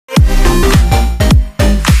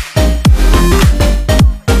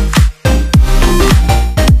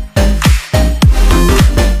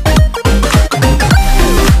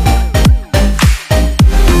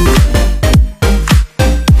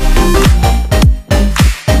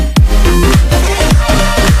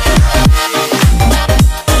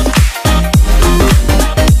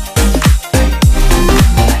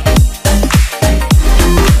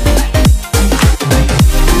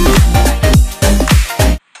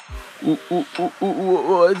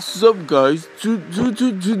What's up, guys?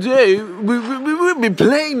 Today we'll be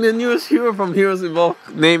playing the newest hero from Heroes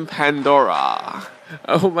Evolved named Pandora.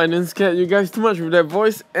 I hope I didn't scare you guys too much with that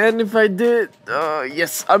voice, and if I did,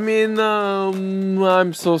 yes,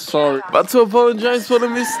 I'm so sorry. But to apologize for the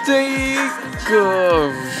mistake,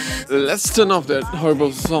 let's turn off that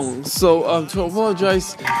horrible song. So, to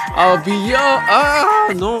apologize, I'll be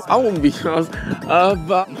no, I won't be yours.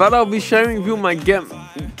 But I'll be sharing with you my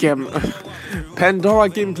Pandora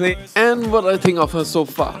gameplay and what I think of her so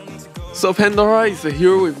far. So Pandora is a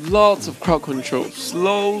hero with lots of crowd control,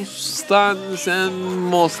 slow, stuns and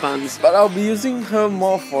more stuns. But I'll be using her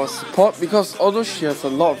more for support because although she has a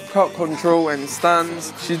lot of crowd control and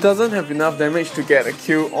stuns, she doesn't have enough damage to get a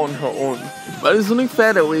kill on her own. But it's only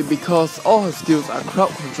fair that way because all her skills are crowd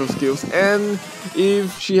control skills, and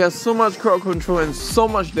if she has so much crowd control and so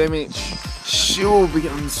much damage, she will be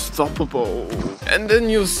unstoppable. And then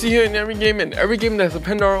you'll see her in every game, and every game there's a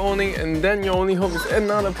Pandora owning, and then your only hope is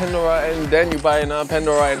another Pandora, and then you buy another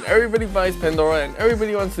Pandora, and everybody buys Pandora, and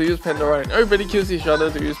everybody wants to use Pandora, and everybody kills each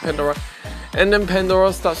other to use Pandora. And then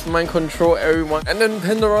Pandora starts to mind control everyone, and then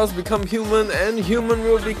Pandoras become human, and human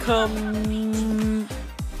will become...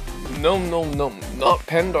 No, not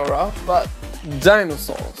Pandora, but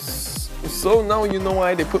dinosaurs. So now you know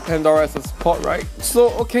why they put Pandora as a support, right?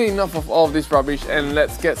 So okay, enough of all of this rubbish and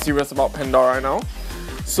let's get serious about Pandora now.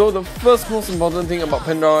 So the first most important thing about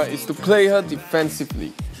Pandora is to play her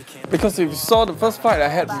defensively. Because if you saw the first fight I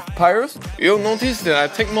had with Pyrus, you'll notice that I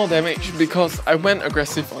take more damage because I went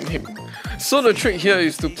aggressive on him. So the trick here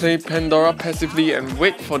is to play Pandora passively and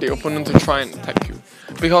wait for the opponent to try and attack you.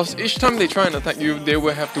 Because each time they try and attack you, they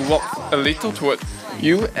will have to walk a little toward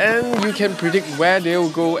you, and you can predict where they will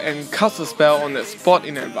go and cast a spell on that spot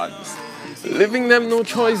in advance, leaving them no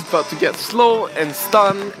choice but to get slow and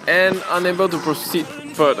stunned and unable to proceed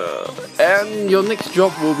further. And your next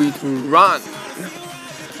job will be to run.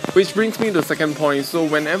 Which brings me to the second point, so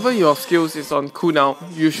whenever your skills is on cooldown,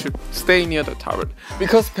 you should stay near the turret.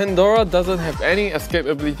 Because Pandora doesn't have any escape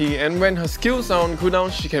ability, and when her skills are on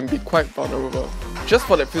cooldown, she can be quite vulnerable. Just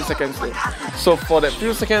for that few seconds though. So for that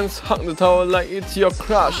few seconds, hug the tower like it's your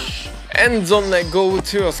crush. And don't let go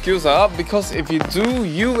till your skills are up, because if you do,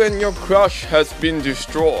 you and your crush has been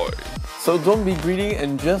destroyed. So don't be greedy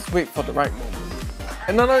and just wait for the right moment.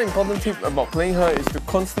 Another important tip about playing her is to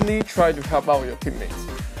constantly try to help out your teammates.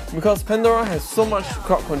 Because Pandora has so much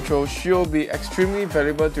crowd control, she'll be extremely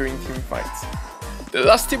valuable during team fights. The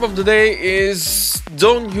last tip of the day is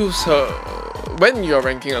don't use her when you're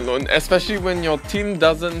ranking alone, especially when your team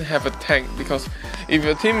doesn't have a tank, because if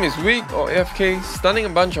your team is weak or AFK, stunning a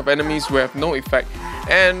bunch of enemies will have no effect,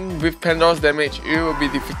 and with Pandora's damage, it will be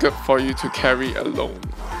difficult for you to carry alone.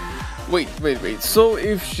 Wait, so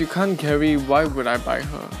if she can't carry, why would I buy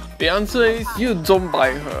her? The answer is you don't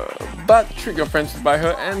buy her, but trick your friends to buy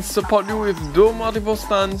her and support you with dual multiple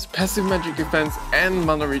stuns, passive magic defense and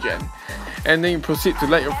mana regen. And then you proceed to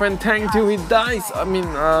let your friend tank till he dies,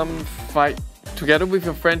 fight together with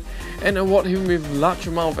your friend and award him with large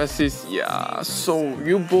amount of assists, yeah, so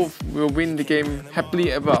you both will win the game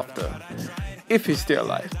happily ever after. If he's still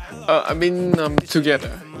alive.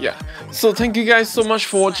 Together, yeah. So thank you guys so much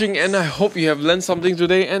for watching, and I hope you have learned something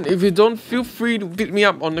today, and if you don't, feel free to beat me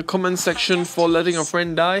up on the comment section for letting a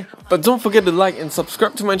friend die. But don't forget to like and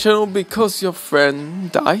subscribe to my channel because your friend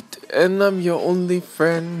died, and I'm your only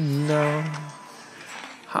friend now.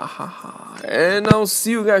 Ha ha ha. And I'll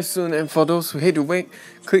see you guys soon, and for those who hate to wait,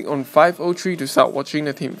 click on 503 to start watching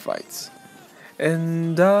the team fights.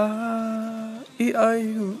 And I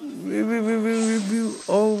will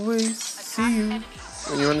always see you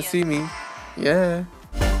when you wanna see me, yeah.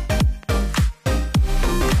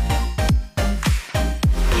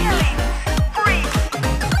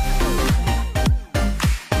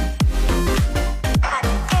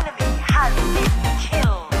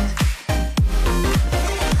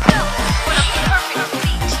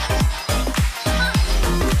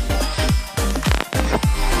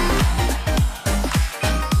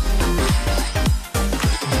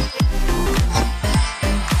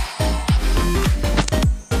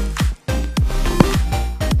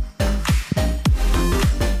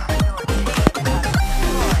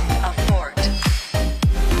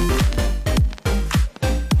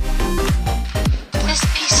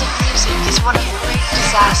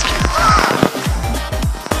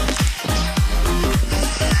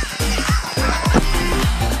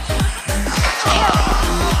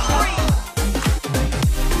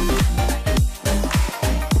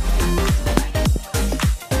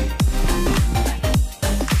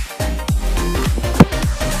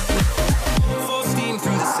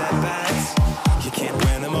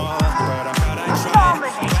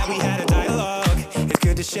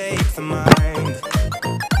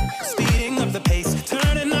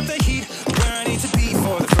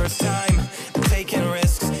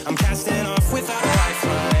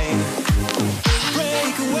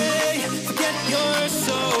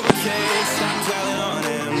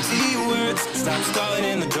 Stop stalling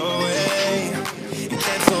in the doorway and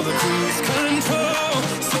cancel the cruise control.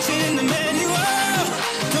 Switching in the manual.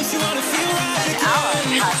 Don't you wanna feel right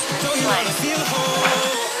again? Don't you wanna feel whole?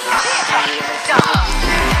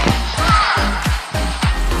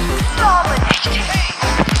 Dominating.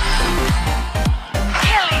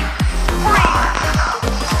 Killing. Free.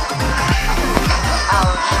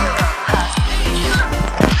 Our hero has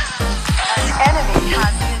an enemy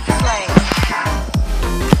has been slain.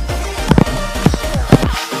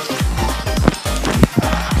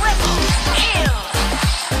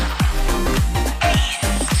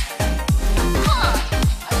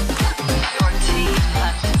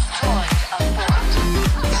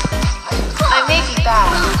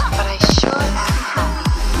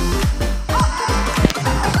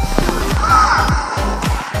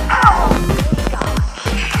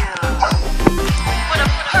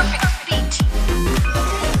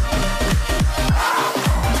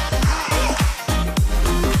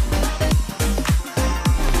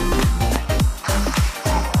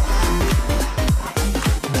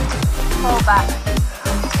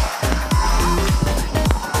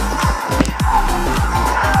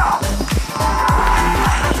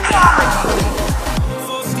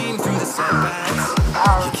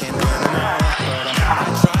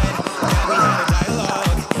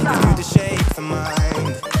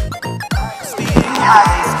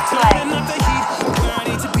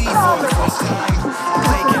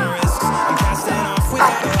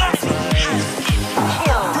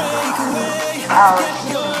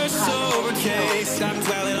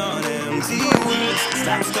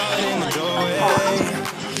 Stop stalling in the doorway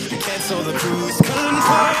and cancel the cruise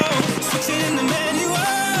control. Switching in the manual.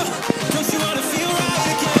 Don't you wanna feel right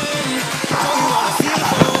again? Don't you wanna feel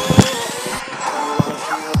whole?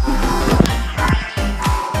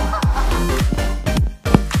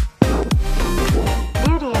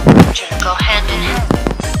 Beauty and nature go hand in hand.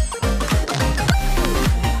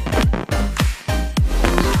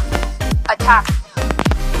 Attack.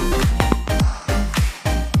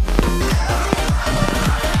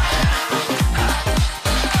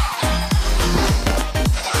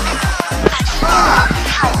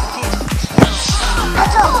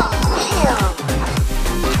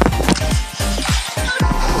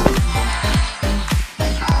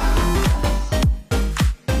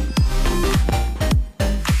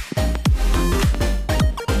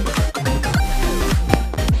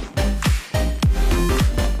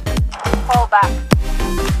 Back.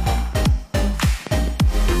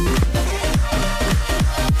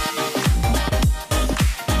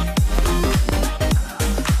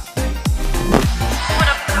 What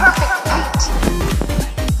a perfect beat.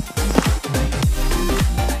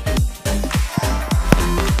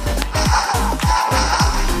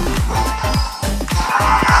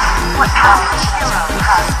 What our hero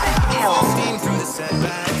has been killed. Steam through the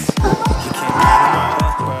setbacks. You can't win them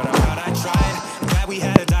all, but I'm glad I tried. Glad we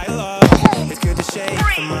had a dialogue. It's good to shake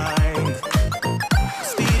the mind.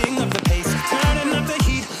 Speeding up the pace, turning up the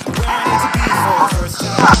heat. Where I need to be for the first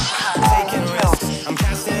time. Taking risks, I'm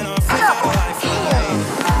casting off without a lifeline.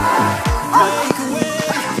 Break away,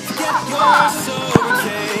 forget your sober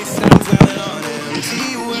case. Stop dwelling on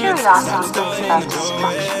empty words. Stop stalling in the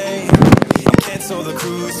doorway and cancel the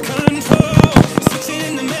cruise control. Switching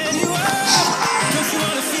in the manual. Don't you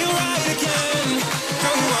wanna feel right again?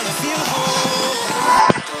 Don't you wanna feel whole?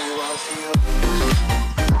 Don't you wanna feel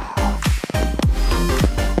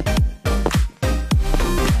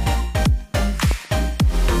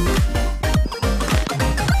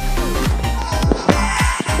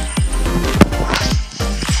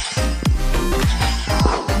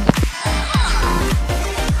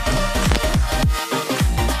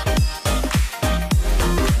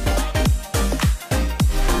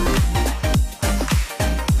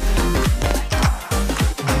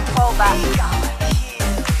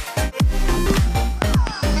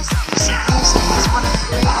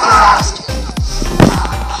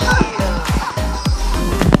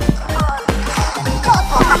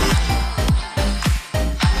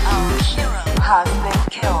has been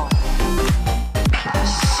killed.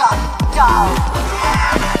 Shut down.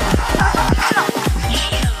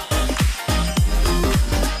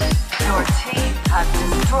 Your team has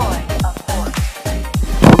destroyed a fort.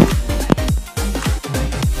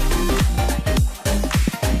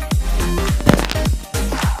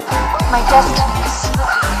 My destiny is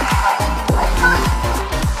slipping.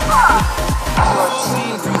 Your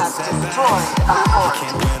team has destroyed a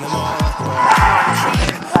fort.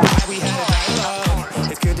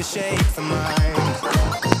 it's good to shake the mind.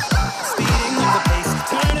 Speeding up the pace,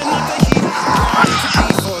 turning up the heat. Where I need to be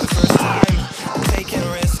for the first time. I'm taking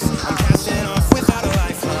risks, I'm casting off without a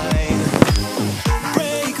lifeline.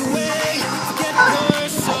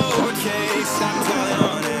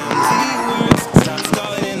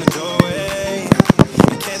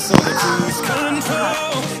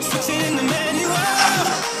 control, switching in the